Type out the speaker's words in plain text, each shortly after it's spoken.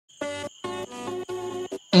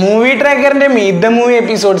Movie ട്രാക്കറിന്റെ meet the movie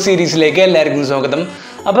episode സീരീസിലേക്ക് എല്ലാവർക്കും സ്വാഗതം.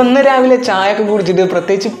 അപ്പോൾ ഇന്ന് രാവിലെ ചായയൊക്കെ കുടിച്ചിട്ട്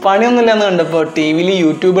പ്രത്യേകിച്ച് പണിയൊന്നുമില്ല എന്ന് കണ്ടപ്പോൾ ടി വിയിൽ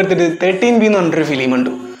യൂട്യൂബ് എടുത്തിട്ട് 13B എന്ന് പറഞ്ഞൊരു ഫിലിം ഉണ്ട്.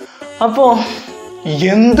 അപ്പോൾ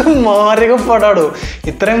എന്ത് മാരക പടാടോ!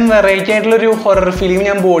 ഇത്രയും വെറൈറ്റി ആയിട്ടുള്ളൊരു ഹൊറർ ഫിലിം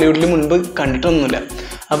ഞാൻ ബോളിവുഡിൽ മുൻപ് കണ്ടിട്ടൊന്നുമില്ല.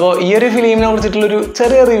 അപ്പോൾ ഈ ഒരു ഫിലിമിനെ കുറിച്ചിട്ടുള്ളൊരു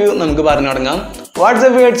ചെറിയ റിവ്യൂ നമുക്ക് പറഞ്ഞു തുടങ്ങാം.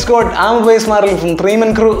 WhatsApp words code I'm Ubais from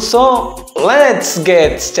 3-Man Crew. So let's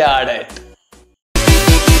get started.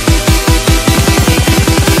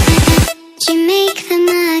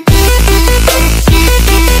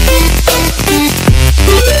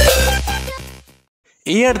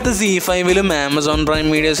 ഈ അടുത്ത് C5-ലും ആമസോൺ പ്രൈം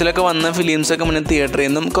വീഡിയോസിലൊക്കെ വന്ന ഫിലിംസൊക്കെ മുന്നേ തിയേറ്ററിൽ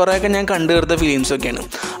നിന്നും കുറേയൊക്കെ ഞാൻ കണ്ടു തീർത്ത ഫിലിംസൊക്കെയാണ്.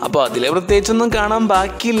 അപ്പോൾ അതിൽ പ്രത്യേകിച്ചൊന്നും കാണാൻ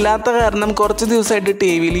ബാക്കിയില്ലാത്ത കാരണം കുറച്ച് ദിവസമായിട്ട്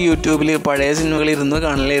ടി വിയിൽ യൂട്യൂബിൽ പഴയ സിനിമകൾ ഇരുന്ന്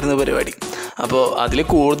കാണലായിരുന്നു പരിപാടി. അപ്പോൾ അതിൽ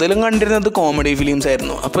കൂടുതലും കണ്ടിരുന്നത് കോമഡി ഫിലിംസ്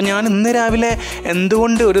ആയിരുന്നു. അപ്പോൾ ഞാൻ ഇന്ന് രാവിലെ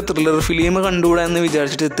എന്തുകൊണ്ട് ഒരു ത്രില്ലർ ഫിലിം കണ്ടുകൂടാ എന്ന്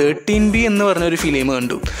വിചാരിച്ചിട്ട് 13B എന്ന് പറഞ്ഞൊരു ഫിലിം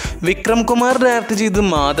കണ്ടു. വിക്രം കുമാർ ഡയറക്റ്റ് ചെയ്ത്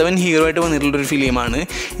മാധവൻ ഹീറോ ആയിട്ട് വന്നിട്ടുള്ളൊരു ഫിലിമാണ്.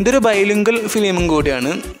 ഇതൊരു ബൈലിംഗൽ ഫിലിമും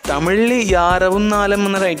കൂടിയാണ്. തമിഴിൽ യാരവും നാലം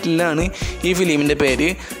എന്ന ടൈറ്റിലാണ് ഈ ഫിലിമിൻ്റെ പേര്.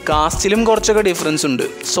 കാസ്റ്റിലും കുറച്ചൊക്കെ ഡിഫറൻസ് ഉണ്ട്.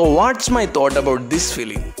 So what's my thought about this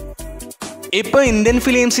film? ഇപ്പോൾ ഇന്ത്യൻ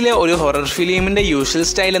ഫിലിംസിലെ ഒരു ഹൊറർ ഫിലിമിൻ്റെ യൂഷ്വൽ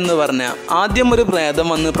സ്റ്റൈൽ എന്ന് പറഞ്ഞാൽ ആദ്യം ഒരു പ്രേതം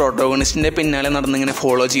വന്ന് പ്രോട്ടോഗണിസ്റ്റിൻ്റെ പിന്നാലെ നടന്നിങ്ങനെ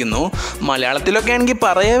ഫോളോ ചെയ്യുന്നു. മലയാളത്തിലൊക്കെ ആണെങ്കിൽ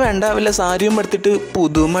പറയേ വേണ്ട, വല്ല സാരിയും എടുത്തിട്ട്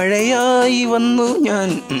പുതുമഴയായി വന്നു ഞാൻ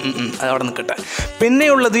അതവിടെ നിൽക്കട്ടെ.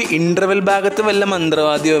 പിന്നെയുള്ളത് ഇൻ്റർവെൽ ഭാഗത്ത് വല്ല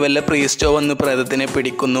മന്ത്രവാദിയോ വല്ല പ്രീസ്റ്റോ വന്ന് പ്രേതത്തിനെ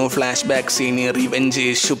പിടിക്കുന്നു. ഫ്ലാഷ് ബാക്ക് സീന്, റിവെഞ്ച്,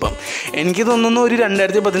 ശുഭം. എനിക്ക് തോന്നുന്നു ഒരു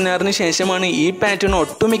 2016 ശേഷമാണ് ഈ പാറ്റേൺ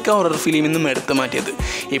ഒട്ടുമിക്ക ഹൊറർ ഫിലിമിൽ നിന്നും എടുത്തു മാറ്റിയത്.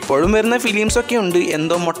 ഇപ്പോഴും വരുന്ന ഫിലിംസൊക്കെ ഉണ്ട്,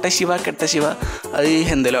 എന്തോ മൊട്ട ശിവ കെട്ട ശിവ, അത്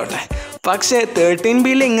എന്തെങ്കിലുമാവട്ടെ. പക്ഷേ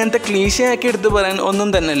 13Bയിൽ ഇങ്ങനത്തെ ക്ലീശയാക്കി എടുത്ത് പറയാൻ ഒന്നും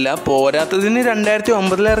തന്നെയല്ല. പോരാത്തതിന്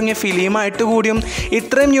 2009 ഇറങ്ങിയ ഫിലിമായിട്ട് കൂടിയും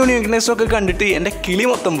ഇത്രയും യൂണിക്നെസ്സൊക്കെ കണ്ടിട്ട് എൻ്റെ കിളി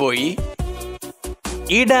മൊത്തം പോയി.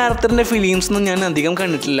 ഈ ഡയറക്ടറിൻ്റെ ഫിലിംസൊന്നും ഞാൻ അധികം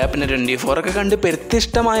കണ്ടിട്ടില്ല. പിന്നെ 24 ഒക്കെ കണ്ട് പെരുത്തി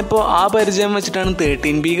ഇഷ്ടമായപ്പോൾ ആ പരിചയം വെച്ചിട്ടാണ്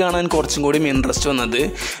 13B കാണാൻ കുറച്ചും കൂടി ഇൻട്രസ്റ്റ് വന്നത്.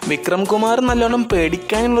 വിക്രം കുമാർ നല്ലോണം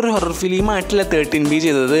പേടിക്കാനുള്ളൊരു ഹൊറർ ഫിലിമായിട്ടില്ല 13B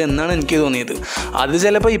ചെയ്തത് എന്നാണ് എനിക്ക് തോന്നിയത്. അത്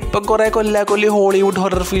ചിലപ്പോൾ ഇപ്പോൾ കുറേ കൊല്ലാക്കൊല്ലി ഹോളിവുഡ്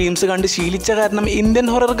ഹൊറർ ഫിലിംസ് കണ്ട് ശീലിച്ച കാരണം ഇന്ത്യൻ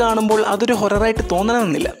ഹൊറർ കാണുമ്പോൾ അതൊരു ഹൊററായിട്ട്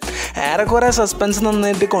തോന്നണമെന്നില്ല. ഏറെക്കുറെ സസ്പെൻസ്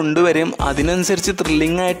നന്നായിട്ട് കൊണ്ടുവരും. അതിനനുസരിച്ച്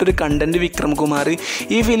ത്രില്ലിംഗ് ആയിട്ടൊരു കണ്ടൻറ്റ് വിക്രം കുമാർ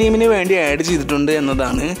ഈ ഫിലിമിന് വേണ്ടി ആഡ് ചെയ്തിട്ടുണ്ട്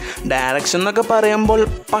എന്നതാണ്. ഡയറക്ഷൻ എന്നൊക്കെ പറയുമ്പോൾ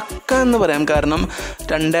പക്ക എന്ന് പറയാം. കാരണം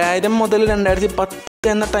 2000 മുതൽ 2010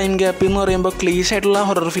 എന്ന ടൈം ഗ്യാപ്പ് എന്ന് പറയുമ്പോൾ ക്ലീഷ് ആയിട്ടുള്ള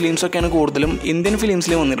ഹൊറർ ഫിലിംസൊക്കെയാണ് കൂടുതലും ഇന്ത്യൻ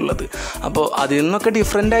ഫിലിംസിൽ വന്നിട്ടുള്ളത്. അപ്പോൾ അതിൽ നിന്നൊക്കെ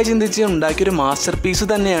ഡിഫറെൻ്റായി ചിന്തിച്ച് ഉണ്ടാക്കിയൊരു മാസ്റ്റർ പീസ്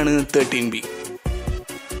തന്നെയാണ് 13B.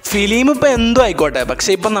 ഫിലിം ഇപ്പോൾ എന്തോ ആയിക്കോട്ടെ, പക്ഷേ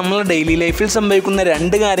ഇപ്പം നമ്മൾ ഡെയിലി ലൈഫിൽ സംഭവിക്കുന്ന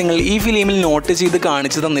 2 കാര്യങ്ങൾ ഈ ഫിലിമിൽ നോട്ട് ചെയ്ത്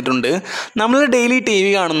കാണിച്ചു തന്നിട്ടുണ്ട്. നമ്മൾ ഡെയിലി TV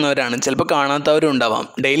കാണുന്നവരാണ്, ചിലപ്പോൾ കാണാത്തവരും ഉണ്ടാവാം.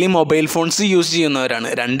 ഡെയിലി മൊബൈൽ ഫോൺസ് യൂസ് ചെയ്യുന്നവരാണ്,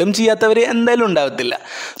 രണ്ടും ചെയ്യാത്തവർ എന്തായാലും ഉണ്ടാവത്തില്ല.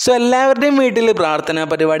 സോ എല്ലാവരുടെയും വീട്ടിൽ പ്രാർത്ഥനാ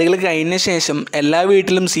പരിപാടികൾ കഴിഞ്ഞ ശേഷം എല്ലാ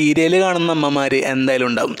വീട്ടിലും സീരിയൽ കാണുന്ന അമ്മമാർ എന്തായാലും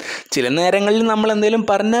ഉണ്ടാവും. ചില നേരങ്ങളിൽ നമ്മൾ എന്തെങ്കിലും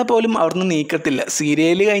പറഞ്ഞാൽ പോലും അവിടുന്ന് നീക്കത്തില്ല.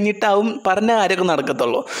 സീരിയൽ കഴിഞ്ഞിട്ടാവും പറഞ്ഞ കാര്യമൊക്കെ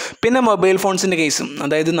നടക്കത്തുള്ളൂ. പിന്നെ മൊബൈൽ ഫോൺസിൻ്റെ കേസും,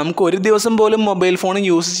 അതായത് നമുക്ക് ഒരു ദിവസം പോലും മൊബൈൽ ഫോൺ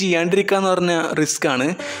യൂസ് ചെയ്യാണ്ടിരിക്കുക എന്ന് പറഞ്ഞാൽ റിസ്ക് ആണ്.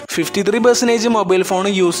 53% മൊബൈൽ ഫോൺ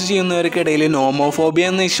യൂസ് ചെയ്യുന്നവർക്കിടയിൽ നോമോഫോബിയ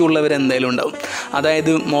എന്ന ഇഷ്യൂ ഉള്ളവർ എന്തായാലും ഉണ്ടാവും.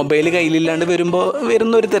 അതായത് മൊബൈൽ കയ്യിലില്ലാണ്ട് വരുമ്പോൾ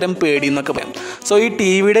വരുന്ന ഒരു തരം പേടി എന്നൊക്കെ പറയാം. സോ ഈ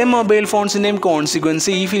TVയുടെയും മൊബൈൽ ഫോൺസിൻ്റെയും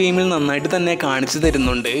കോൺസിക്വൻസ് ഈ ഫിലിമിൽ നന്നായിട്ട് തന്നെ കാണിച്ചു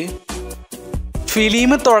തരുന്നുണ്ട്.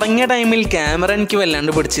 ഫിലിം തുടങ്ങിയ ടൈമിൽ ക്യാമറ എനിക്ക്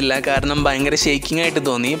വല്ലാണ്ട് പിടിച്ചില്ല, കാരണം ഭയങ്കര ഷെയ്ക്കിംഗ് ആയിട്ട്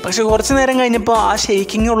തോന്നി. പക്ഷെ കുറച്ച് നേരം കഴിഞ്ഞപ്പോൾ ആ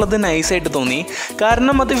ഷെയ്ക്കിംഗ് ഉള്ളത് നൈസായിട്ട് തോന്നി,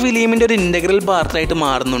 കാരണം അത് ഫിലിമിൻ്റെ ഒരു ഇൻ്റഗ്രൽ പാർട്ടായിട്ട്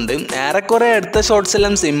മാറുന്നുണ്ട്. ഏറെക്കുറെ അടുത്ത ഷോട്ട്സ്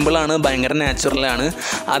എല്ലാം സിമ്പിളാണ്, ഭയങ്കര നാച്ചുറലാണ്.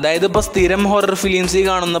 അതായത് ഇപ്പോൾ സ്ഥിരം ഹൊറർ ഫിലിംസിൽ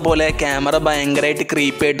കാണുന്ന പോലെ ക്യാമറ ഭയങ്കരമായിട്ട്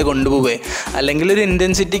ക്രീപ്പായിട്ട് കൊണ്ടുപോവുക, അല്ലെങ്കിൽ ഒരു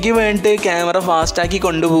ഇൻറ്റൻസിറ്റിക്ക് വേണ്ടിയിട്ട് ക്യാമറ ഫാസ്റ്റാക്കി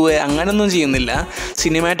കൊണ്ടുപോവുക, അങ്ങനെയൊന്നും ചെയ്യുന്നില്ല.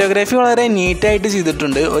 സിനിമാറ്റോഗ്രാഫി വളരെ നീറ്റായിട്ട്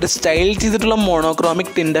ചെയ്തിട്ടുണ്ട്. ഒരു സ്റ്റൈൽ ചെയ്തിട്ടുള്ള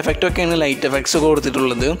മോണോക്രോമിക് ടിൻറ്റ് എഫക്റ്റൊക്കെയാണ് ലൈറ്റ് എഫക്ട്സ്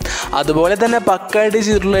കൊടുത്തിട്ടുള്ളത്. അതുപോലെ തന്നെ പക്കായിട്ട്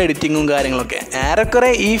ചെയ്തിട്ടുള്ള എഡിറ്റിങ്ങും കാര്യങ്ങളൊക്കെ. ഏറെക്കുറെ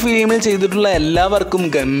ഈ ഫിലിമിൽ ചെയ്തിട്ടുള്ള എല്ലാ വർക്കും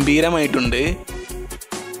ഗംഭീരമായിട്ടുണ്ട്.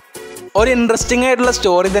 ഒരു ഇൻട്രസ്റ്റിംഗ് ആയിട്ടുള്ള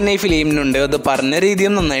സ്റ്റോറി തന്നെ ഈ ഫിലിമിനുണ്ട്. അത് പറഞ്ഞ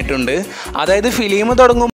രീതിയും നന്നായിട്ടുണ്ട്. അതായത് ഫിലിം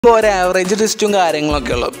തുടങ്ങുമ്പോൾ ഒരു ആവറേജ് ട്വിസ്റ്റും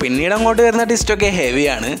കാര്യങ്ങളൊക്കെ ഉള്ളു. പിന്നീട് അങ്ങോട്ട് വരുന്ന ട്വിസ്റ്റൊക്കെ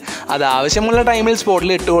ഹെവിയാണ്. അത് ആവശ്യമുള്ള ടൈമിൽ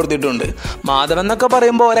സ്പോട്ടിൽ ഇട്ട് കൊടുത്തിട്ടുണ്ട്. മാധവൻ എന്നൊക്കെ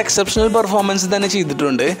പറയുമ്പോൾ ഒരു എക്സെപ്ഷണൽ പെർഫോമൻസ് തന്നെ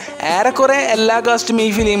ചെയ്തിട്ടുണ്ട്. ഏറെക്കുറെ എല്ലാ കാസ്റ്റും ഈ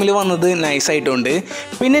ഫിലിമിൽ വന്നത് നൈസായിട്ടുണ്ട്.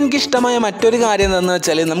 പിന്നെ എനിക്കിഷ്ടമായ മറ്റൊരു കാര്യം എന്താണെന്ന്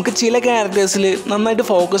വെച്ചാൽ നമുക്ക് ചില ക്യാരക്ടേഴ്സിൽ നന്നായിട്ട്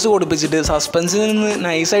ഫോക്കസ് കൊടുപ്പിച്ചിട്ട് സസ്പെൻസിൽ നിന്ന്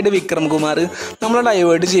നൈസായിട്ട് വിക്രം കുമാർ നമ്മളെ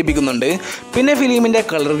ഡൈവേർട്ട് ചെയ്യിപ്പിക്കുന്നുണ്ട്. പിന്നെ ഫിലിമിൻ്റെ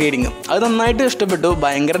കളർ ഗ്രേഡിങ്ങും അത് നന്നായിട്ട് ഇഷ്ടപ്പെട്ടു.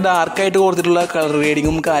 ഭയങ്കര ഡാർക്കായിട്ട് കൊടുത്തിട്ടുള്ള കളർ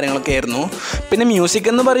ഗ്രേഡിങ്ങും കാര്യങ്ങളൊക്കെ ആയിരുന്നു. പിന്നെ മ്യൂസിക്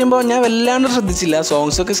എന്ന് പറയുമ്പോൾ ഞാൻ വല്ലാണ്ട് ശ്രദ്ധിച്ചില്ല,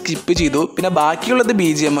 സോങ്സൊക്കെ സ്കിപ്പ് ചെയ്തു. പിന്നെ ബാക്കിയുള്ളത്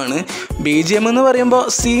BGM ആണ്. BGM എന്ന് പറയുമ്പോൾ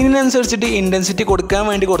സീനിനനുസരിച്ചിട്ട് ഇൻറ്റൻസിറ്റി കൊടുക്കാൻ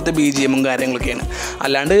വേണ്ടി കൊടുത്ത BGMും കാര്യങ്ങളൊക്കെയാണ്.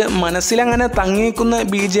 അല്ലാണ്ട് മനസ്സിലങ്ങനെ തങ്ങി നിൽക്കുന്ന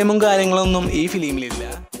BGMും കാര്യങ്ങളൊന്നും ഈ ഫിലിമിലില്ല.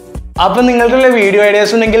 അപ്പോൾ നിങ്ങൾക്കുള്ള വീഡിയോ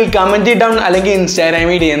ഐഡിയാസ് ഉണ്ടെങ്കിൽ കമൻറ്റ് ഡൗൺ അല്ലെങ്കിൽ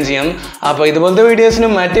ഇൻസ്റ്റാഗ്രാമിൽ DM ചെയ്യാം. അപ്പോൾ ഇതുപോലത്തെ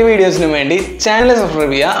വീഡിയോസിനും മറ്റ് വീഡിയോസിനും വേണ്ടി ചാനൽ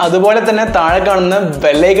സബ്സ്ക്രൈബ് ചെയ്യുക. അതുപോലെ തന്നെ താഴെ കാണുന്ന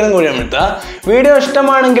ബെല്ലൈക്കണും കൂടി അമർത്തുക. വീഡിയോ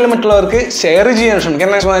ഇഷ്ടമാണെങ്കിൽ മറ്റുള്ളവർക്ക് ഷെയർ ചെയ്യാൻ ശ്രമിക്കാം.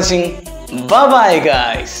 Thanks for watching. Bye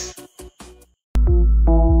guys.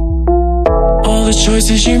 All the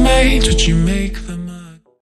choices you made, what you made.